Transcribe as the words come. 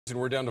And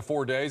we're down to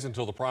 4 days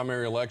until the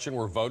primary election,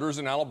 where voters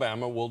in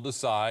Alabama will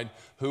decide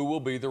who will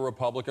be the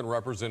Republican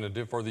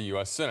representative for the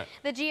U.S. Senate.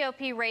 The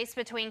GOP race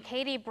between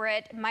Katie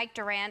Britt, Mike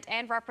Durant,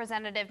 and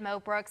Representative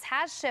Mo Brooks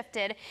has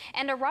shifted,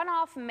 and a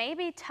runoff may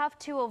be tough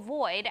to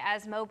avoid,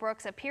 as Mo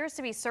Brooks appears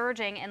to be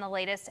surging in the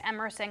latest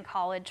Emerson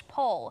College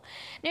poll.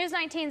 News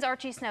 19's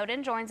Archie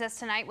Snowden joins us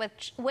tonight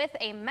with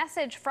a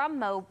message from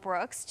Mo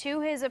Brooks to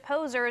his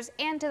opposers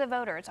and to the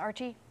voters.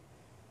 Archie.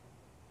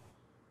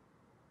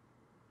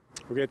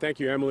 Okay, thank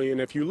you, Emily. And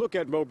if you look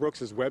at Mo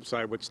Brooks'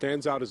 website, what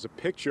stands out is a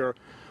picture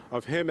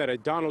of him at a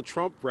Donald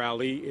Trump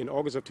rally in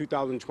August of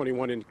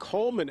 2021 in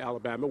Coleman,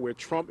 Alabama, where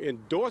Trump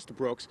endorsed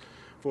Brooks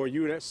for a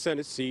U.S.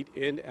 Senate seat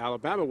in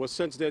Alabama. Well,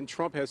 since then,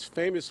 Trump has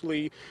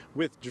famously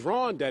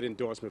withdrawn that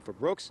endorsement for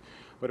Brooks,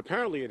 but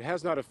apparently it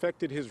has not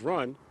affected his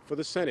run for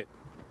the Senate.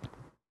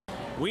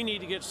 We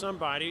need to get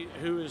somebody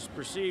who is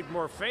perceived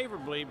more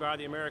favorably by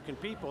the American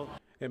people.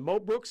 And Mo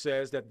Brooks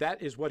says that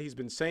is what he's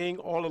been saying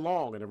all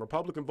along, and the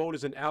Republican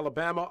voters in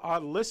Alabama are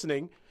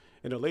listening.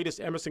 And the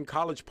latest Emerson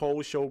College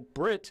poll showed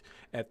Britt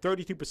at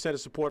 32% of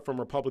support from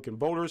Republican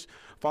voters,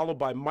 followed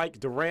by Mike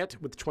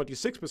Durant with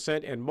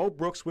 26% and Mo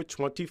Brooks with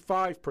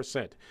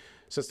 25%.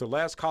 Since the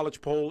last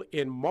college poll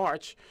in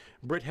March,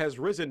 Britt has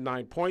risen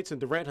 9 points and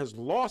Durant has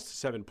lost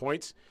 7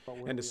 points.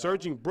 And the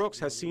surging Brooks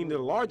has seen the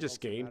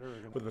largest gain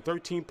with a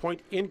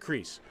 13-point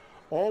increase,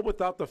 all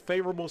without the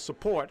favorable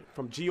support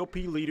from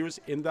GOP leaders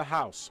in the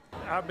House.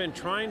 I've been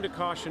trying to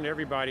caution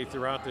everybody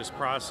throughout this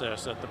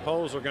process that the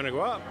polls are going to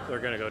go up, they're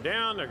going to go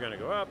down, they're going to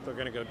go up, they're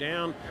going to go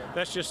down.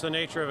 That's just the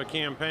nature of a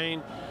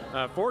campaign.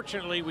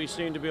 Fortunately, we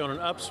seem to be on an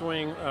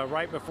upswing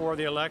right before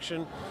the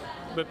election,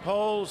 but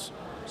polls,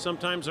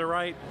 sometimes they're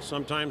right,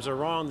 sometimes they're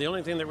wrong. The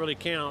only thing that really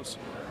counts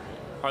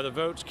are the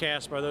votes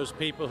cast by those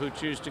people who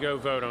choose to go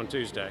vote on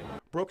Tuesday.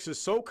 Brooks is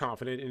so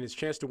confident in his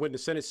chance to win the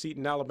Senate seat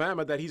in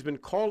Alabama that he's been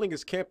calling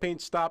his campaign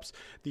stops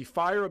the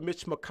Fire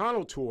Mitch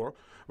McConnell tour,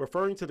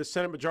 referring to the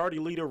Senate Majority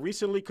Leader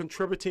recently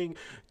contributing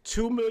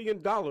 $2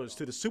 million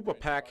to the super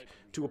PAC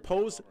to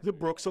oppose the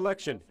Brooks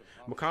election.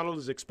 McConnell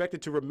is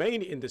expected to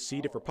remain in the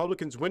seat if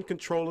Republicans win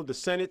control of the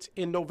Senate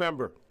in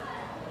November.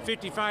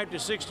 55 to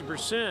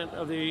 60%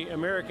 of the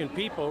American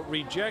people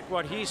reject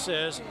what he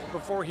says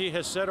before he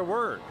has said a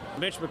word.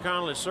 Mitch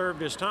McConnell has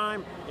served his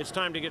time. It's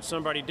time to get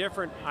somebody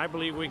different. I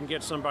believe we can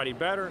get somebody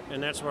better,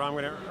 and that's what I'm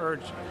going to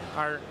urge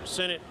our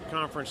Senate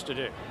conference to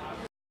do.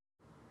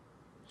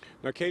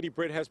 Now, Katie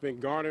Britt has been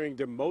garnering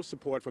the most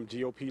support from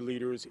GOP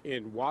leaders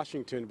in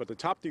Washington, but the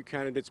top two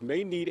candidates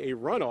may need a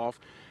runoff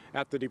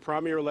after the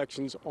primary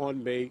elections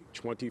on May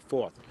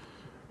 24th.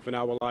 For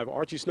now, we're live.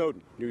 Archie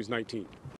Snowden, News 19.